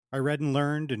I read and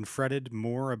learned and fretted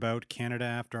more about Canada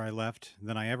after I left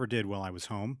than I ever did while I was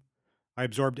home. I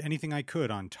absorbed anything I could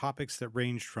on topics that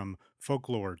ranged from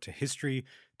folklore to history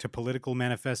to political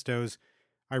manifestos.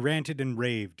 I ranted and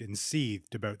raved and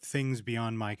seethed about things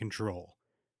beyond my control.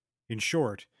 In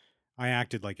short, I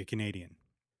acted like a Canadian.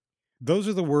 Those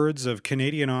are the words of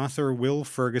Canadian author Will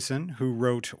Ferguson, who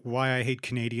wrote Why I Hate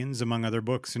Canadians, among other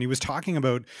books. And he was talking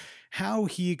about how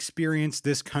he experienced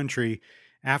this country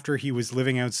after he was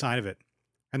living outside of it.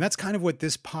 And that's kind of what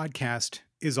this podcast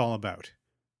is all about.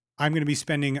 I'm going to be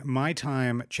spending my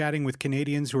time chatting with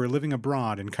Canadians who are living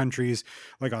abroad in countries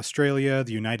like Australia,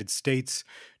 the United States,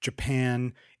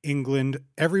 Japan, England,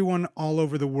 everyone all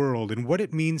over the world, and what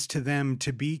it means to them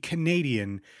to be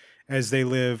Canadian as they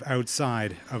live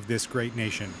outside of this great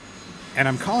nation. And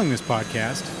I'm calling this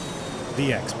podcast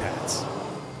The Expats.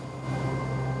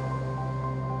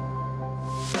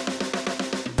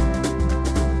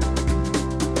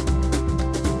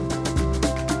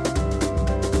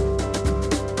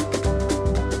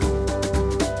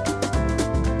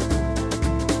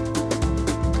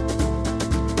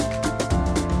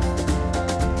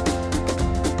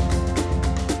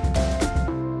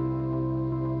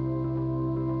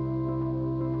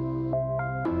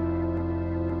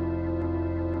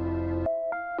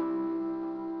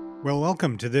 Well,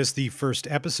 welcome to the first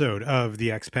episode of The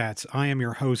Expats. I am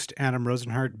your host, Adam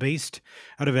Rosenhart, based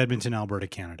out of Edmonton, Alberta,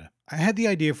 Canada. I had the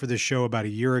idea for this show about a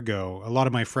year ago. A lot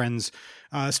of my friends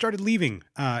started leaving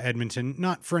Edmonton,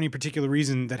 not for any particular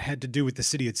reason that had to do with the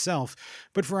city itself,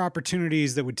 but for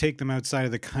opportunities that would take them outside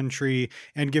of the country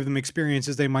and give them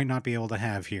experiences they might not be able to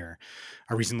have here.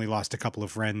 I recently lost a couple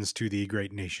of friends to the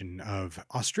great nation of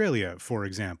Australia, for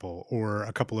example, or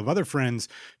a couple of other friends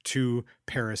to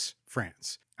Paris,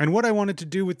 France. And what I wanted to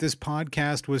do with this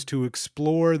podcast was to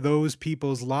explore those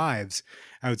people's lives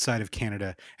outside of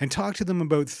Canada and talk to them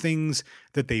about things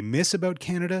that they miss about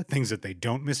Canada, things that they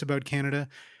don't miss about Canada,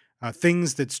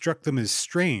 things that struck them as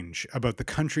strange about the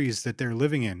countries that they're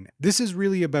living in. This is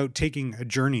really about taking a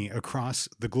journey across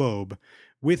the globe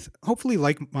with hopefully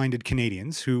like-minded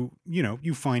Canadians who,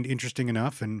 you find interesting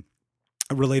enough and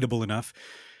relatable enough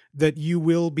that you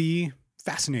will be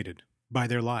fascinated by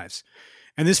their lives.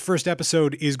 And this first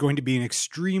episode is going to be an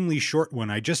extremely short one.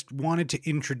 I just wanted to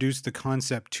introduce the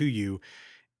concept to you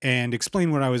and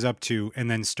explain what I was up to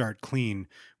and then start clean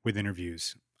with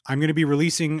interviews. I'm going to be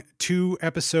releasing 2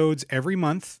 episodes every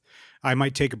month. I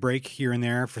might take a break here and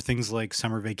there for things like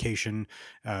summer vacation,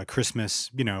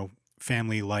 Christmas,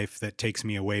 family life that takes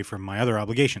me away from my other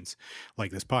obligations,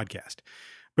 like this podcast.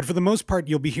 But for the most part,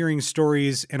 you'll be hearing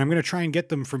stories, and I'm going to try and get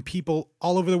them from people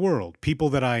all over the world. People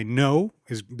that I know,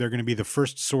 they're going to be the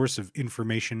first source of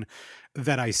information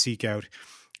that I seek out,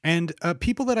 and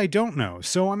people that I don't know.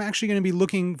 So I'm actually going to be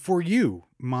looking for you,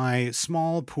 my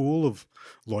small pool of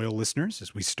loyal listeners,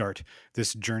 as we start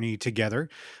this journey together.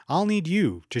 I'll need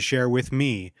you to share with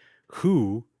me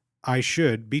who I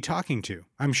should be talking to.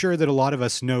 I'm sure that a lot of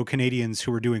us know Canadians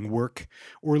who are doing work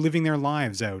or living their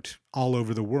lives out all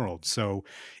over the world. So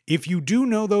if you do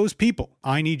know those people,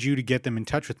 I need you to get them in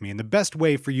touch with me. And the best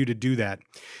way for you to do that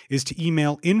is to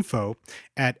email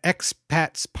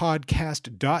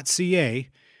info@expatspodcast.ca,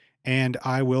 and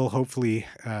I will hopefully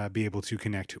be able to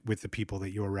connect with the people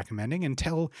that you're recommending and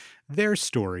tell their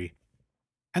story.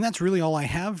 And that's really all I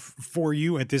have for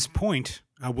you at this point.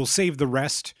 We'll save the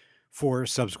rest for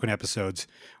subsequent episodes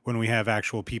when we have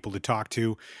actual people to talk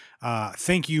to.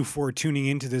 Thank you for tuning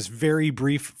into this very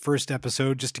brief first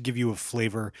episode, just to give you a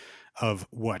flavor of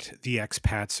what the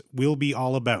Expats will be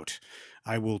all about.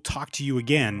 I will talk to you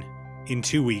again in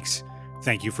 2 weeks.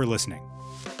 Thank you for listening.